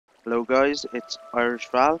Hello guys, it's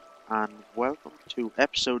IrishVal and welcome to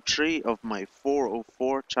episode 3 of my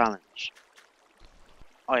 404 challenge.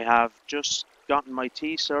 I have just gotten my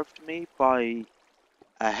tea served to me by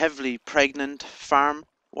a heavily pregnant farm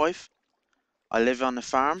wife. I live on a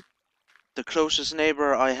farm. The closest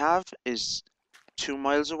neighbour I have is 2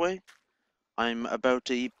 miles away. I'm about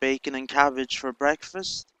to eat bacon and cabbage for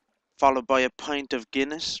breakfast, followed by a pint of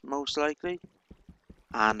Guinness most likely.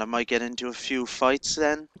 And I might get into a few fights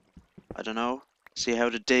then. I don't know. See how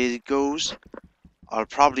the day goes. I'll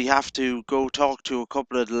probably have to go talk to a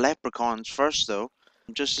couple of the leprechauns first, though,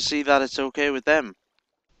 just to see that it's okay with them.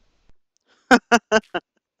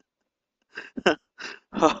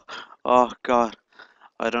 Oh God,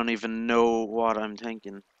 I don't even know what I'm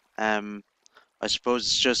thinking. I suppose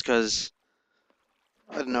it's just 'cause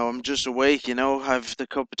I don't know. I'm just awake, Have the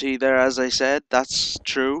cup of tea there, as I said. That's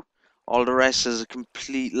true. All the rest is a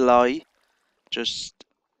complete lie. Just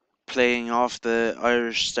playing off the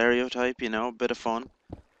Irish stereotype, a bit of fun.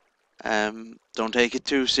 Don't take it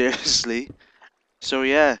too seriously. So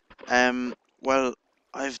yeah, well,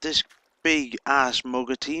 I've this big ass mug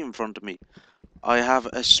of tea in front of me. I have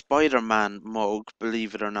a Spider-Man mug,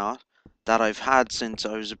 believe it or not, that I've had since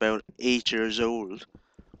I was about 8 years old.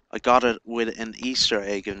 I got it with an Easter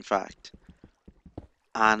egg, in fact,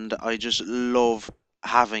 and I just love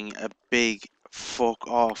having a big fuck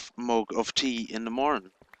off mug of tea in the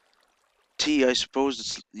morning. Tea, I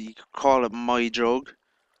suppose you could call it my drug.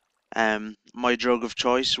 My drug of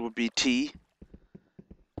choice would be tea.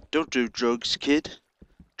 Don't do drugs, kid.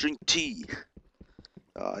 Drink tea.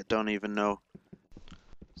 I don't even know.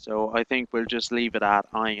 So I think we'll just leave it at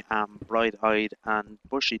I am bright-eyed and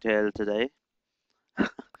bushy-tailed today.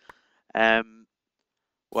 Um,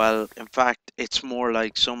 well, in fact, it's more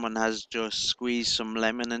like someone has just squeezed some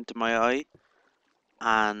lemon into my eye,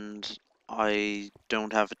 and I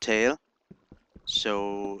don't have a tail,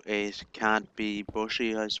 so it can't be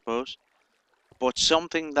bushy, I suppose. But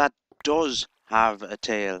something that does have a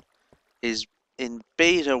tail is in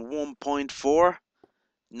beta 1.4.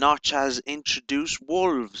 Notch has introduced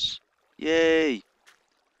wolves. Yay!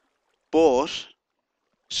 But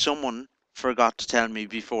someone forgot to tell me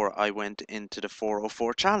before I went into the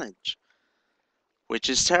 404 challenge, which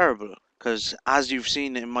is terrible because, as you've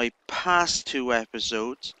seen in my past 2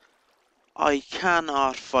 episodes, I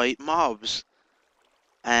cannot fight mobs.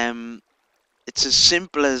 It's as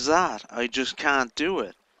simple as that. I just can't do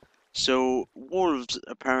it. So wolves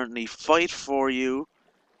apparently fight for you.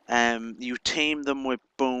 You tame them with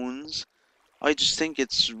bones. I just think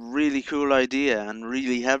it's a really cool idea and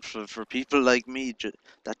really helpful for people like me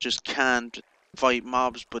that just can't fight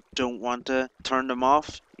mobs but don't want to turn them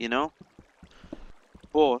off.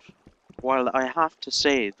 But while I have to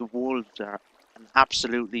say the wolves are an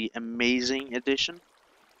absolutely amazing addition,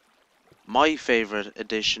 my favorite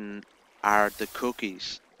addition are the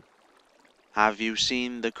cookies. Have you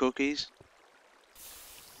seen the cookies?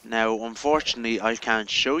 Now, unfortunately, I can't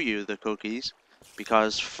show you the cookies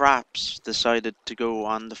because Fraps decided to go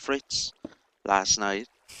on the fritz last night.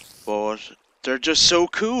 But they're just so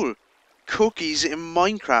cool. Cookies in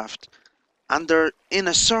Minecraft, and they're in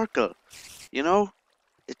a circle, you know?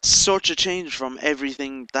 It's such a change from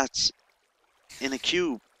everything that's in a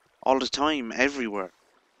cube all the time, everywhere.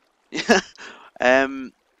 Yeah.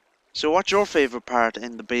 So what's your favorite part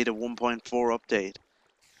in the beta 1.4 update?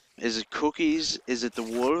 Is it cookies? Is it the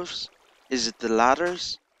wolves? Is it the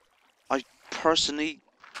ladders? I personally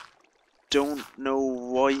don't know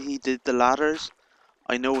why he did the ladders.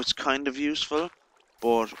 I know it's kind of useful,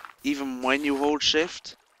 but even when you hold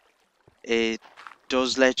shift, it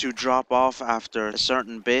does let you drop off after a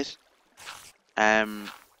certain bit. Um,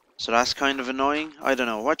 so that's kind of annoying. I don't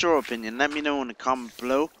know. What's your opinion? Let me know in the comment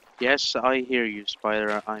below. Yes, I hear you,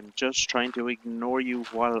 Spider. I'm just trying to ignore you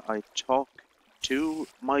while I talk to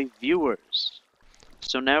my viewers.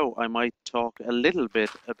 So now I might talk a little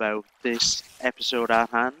bit about this episode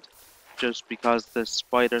at hand, just because the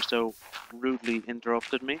spider so rudely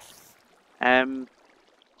interrupted me. Um,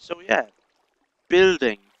 so yeah,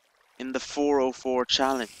 building in the 404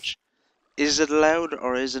 challenge. Is it allowed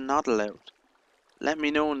or is it not allowed? Let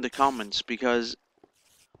me know in the comments because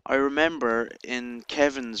I remember in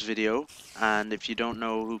Kevin's video, and if you don't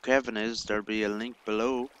know who Kevin is, there'll be a link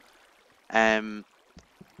below. Um,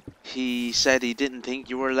 he said he didn't think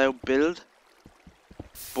you were allowed build,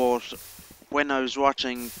 but when I was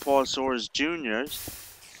watching Paul Soares Jr.'s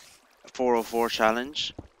 404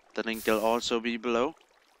 challenge, the link will also be below.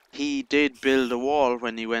 He did build a wall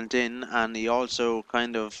when he went in, and he also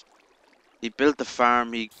he built the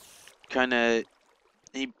farm. He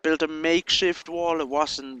built a makeshift wall. It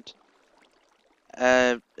wasn't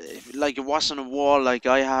like it wasn't a wall like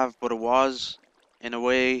I have, but it was in a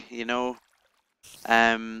way, you know.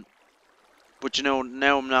 Um, but you know,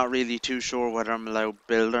 now I'm not really too sure whether I'm allowed to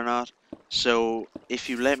build or not. So if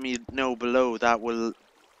you let me know below, that will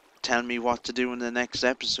tell me what to do in the next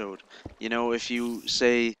episode. You know, if you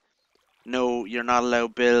say no, you're not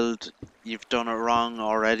allowed to build, you've done it wrong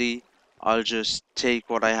already, I'll just take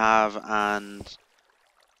what I have and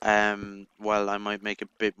well, I might make a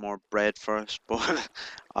bit more bread first, but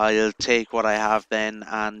I'll take what I have then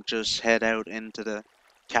and just head out into the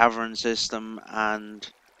cavern system and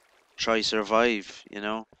try survive, you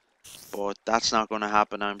know. But that's not going to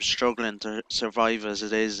happen. I'm struggling to survive as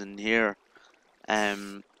it is in here.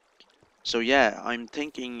 Um, so yeah, I'm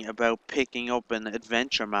thinking about picking up an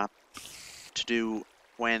adventure map to do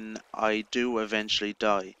when I do eventually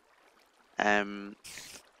die. Um,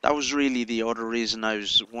 that was really the other reason I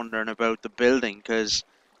was wondering about the building, because,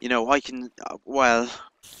 you know, I can, well,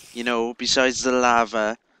 you know, besides the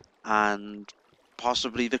lava and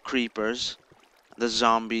possibly the creepers, the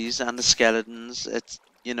zombies and the skeletons, it's,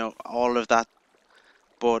 you know, all of that,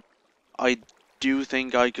 but I do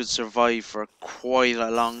think I could survive for quite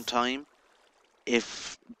a long time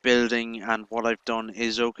if building and what I've done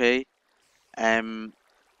is okay. Um,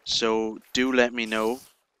 so do let me know.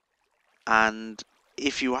 And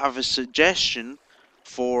if you have a suggestion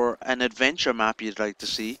for an adventure map you'd like to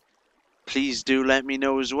see, please do let me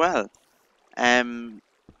know as well. Um,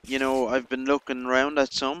 you know, I've been looking around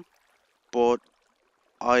at some, but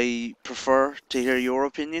I prefer to hear your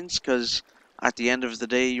opinions because at the end of the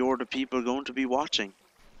day, you're the people going to be watching.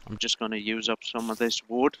 I'm just going to use up some of this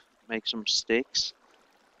wood, make some sticks,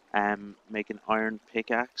 make an iron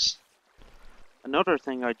pickaxe. Another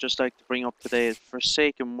thing I'd just like to bring up today is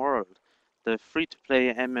Forsaken World, the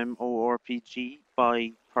free-to-play MMORPG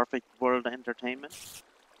by Perfect World Entertainment.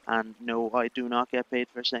 And no, I do not get paid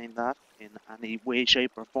for saying that in any way,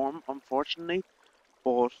 shape, or form, unfortunately.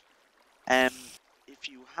 But um, if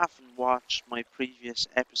you haven't watched my previous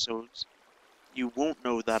episodes, you won't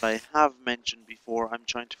know that I have mentioned before I'm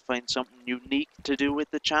trying to find something unique to do with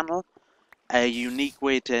the channel, a unique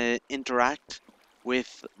way to interact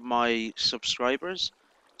with my subscribers.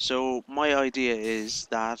 So my idea is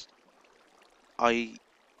that I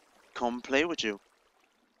come play with you,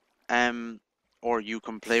 um, or you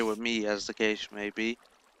can play with me, as the case may be.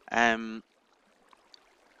 Um,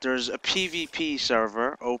 there's a PvP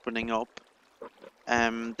server opening up,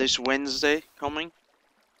 this Wednesday coming.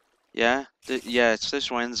 Yeah, yeah, it's this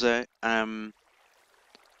Wednesday. And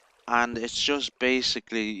it's just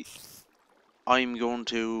basically I'm going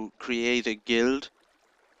to create a guild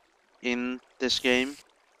in this game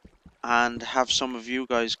and have some of you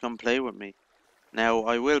guys come play with me. Now,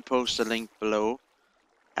 I will post a link below.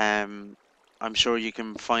 I'm sure you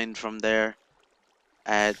can find from there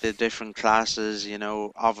the different classes. You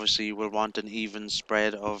know, obviously we'll want an even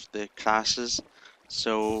spread of the classes.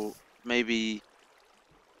 So maybe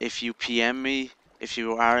if you PM me, if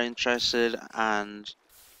you are interested, and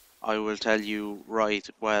I will tell you, right,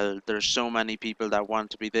 well, there's so many people that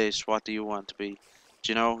want to be this, what do you want to be?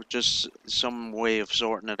 Do you know, just some way of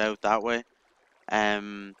sorting it out that way.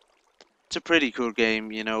 Um, it's a pretty cool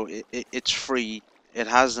game, you know, it's free, it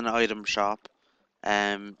has an item shop.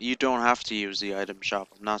 You don't have to use the item shop,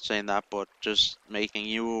 I'm not saying that, but just making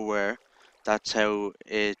you aware, that's how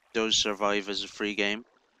it does survive as a free game.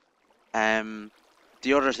 Um,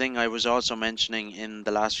 the other thing I was also mentioning in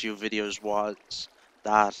the last few videos was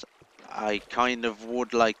that I kind of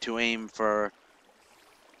would like to aim for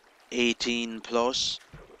 18 plus,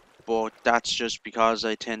 but that's just because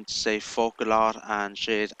I tend to say fuck a lot and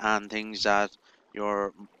shit and things that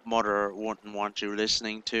your mother wouldn't want you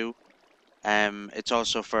listening to. It's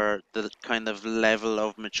also for the kind of level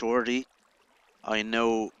of maturity. I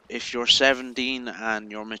know if you're 17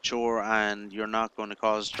 and you're mature and you're not going to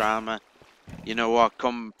cause drama, you know what,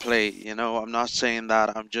 come play. You know, I'm not saying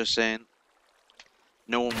that, I'm just saying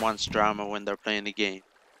no one wants drama when they're playing a game,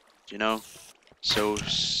 you know? So,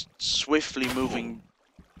 swiftly moving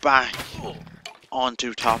back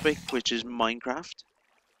onto topic, which is Minecraft.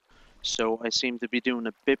 So, I seem to be doing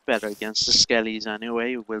a bit better against the skellies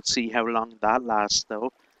anyway. We'll see how long that lasts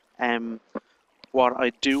though. Um, what I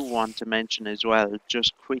do want to mention as well,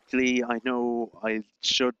 just quickly, I know I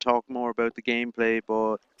should talk more about the gameplay,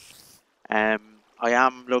 but I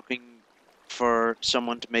am looking for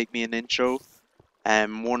someone to make me an intro.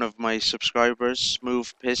 One of my subscribers,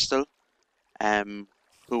 Smooth Pistol, um,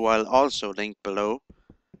 who I'll also link below.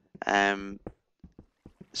 Um,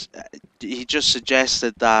 he just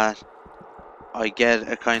suggested that I get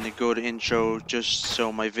a kind of good intro, just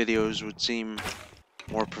so my videos would seem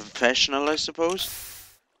more professional, I suppose.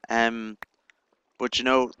 But you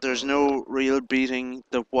know, there's no real beating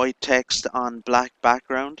the white text on black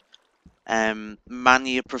background.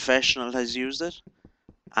 Many a professional has used it,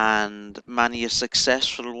 and many a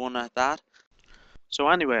successful one at that. So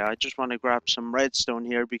anyway, I just want to grab some redstone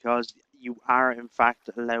here because you are in fact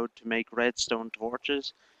allowed to make redstone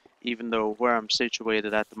torches, even though where I'm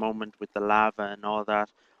situated at the moment with the lava and all that,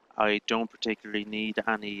 I don't particularly need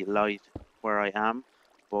any light where I am,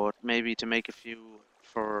 but maybe to make a few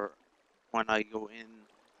for when I go in,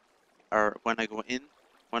 or when I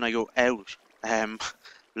go out,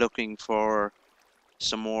 looking for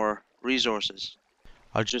some more resources.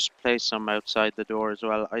 I'll just place some outside the door as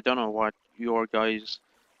well. I don't know what your guys'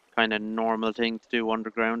 kind of normal thing to do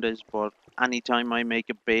underground is, but anytime I make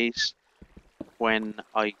a base when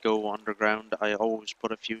I go underground, I always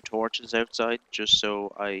put a few torches outside just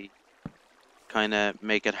so I kind of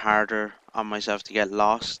make it harder on myself to get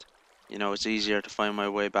lost. You know, it's easier to find my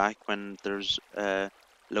way back when there's a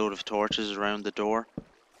load of torches around the door.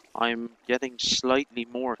 I'm getting slightly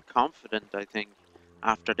more confident, I think,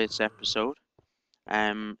 after this episode.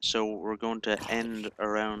 So we're going to end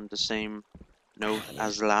around the same note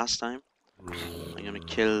as last time. I'm gonna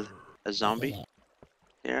kill a zombie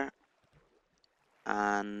here,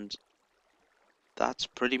 and that's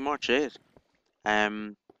pretty much it.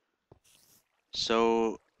 Um,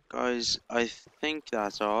 so guys, I think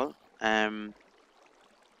that's all.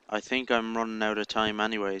 I think I'm running out of time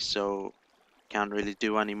anyway, so can't really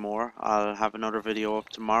do any more. I'll have another video up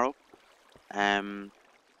tomorrow. Um,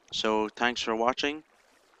 so thanks for watching,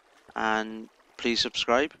 and please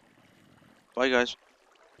subscribe. Bye guys.